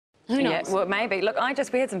Who knows? Yeah, well, maybe. Look,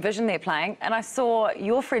 we had some vision there playing, and I saw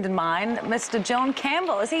your friend and mine, Mr. John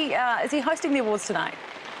Campbell. Is he hosting the awards tonight?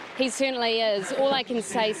 He certainly is. All I can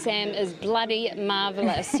say, Sam, is bloody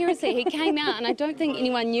marvellous. Seriously, he came out and I don't think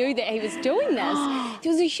anyone knew that he was doing this.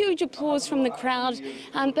 There was a huge applause from the crowd,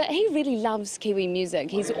 but he really loves Kiwi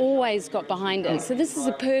music. He's always got behind it. So this is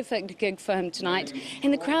a perfect gig for him tonight.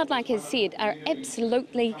 And the crowd, like I said, are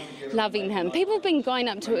absolutely loving him. People have been going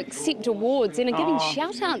up to accept awards and are giving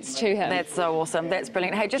shout-outs to him. That's so awesome. That's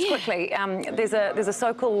brilliant. Hey, just quickly, there's a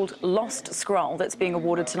so-called Lost Scroll that's being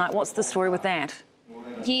awarded tonight. What's the story with that?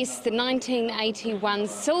 Yes, the 1981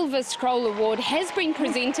 Silver Scroll Award has been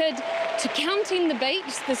presented to Counting the Beat,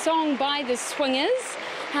 the song by the Swingers,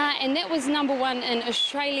 and that was #1 in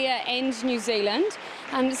Australia and New Zealand.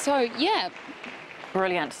 So, yeah.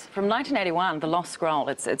 Brilliant. From 1981, the Lost Scroll,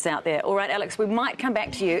 it's out there. All right, Alex, we might come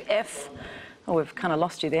back to you if... Oh, we've kind of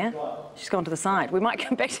lost you there. She's gone to the side. We might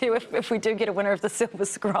come back to you if we do get a winner of the Silver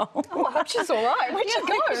Scroll. Oh, I hope she's all right. Where'd she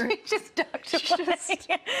go? She just ducked away.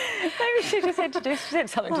 Maybe she just had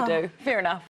something to do. Fair enough.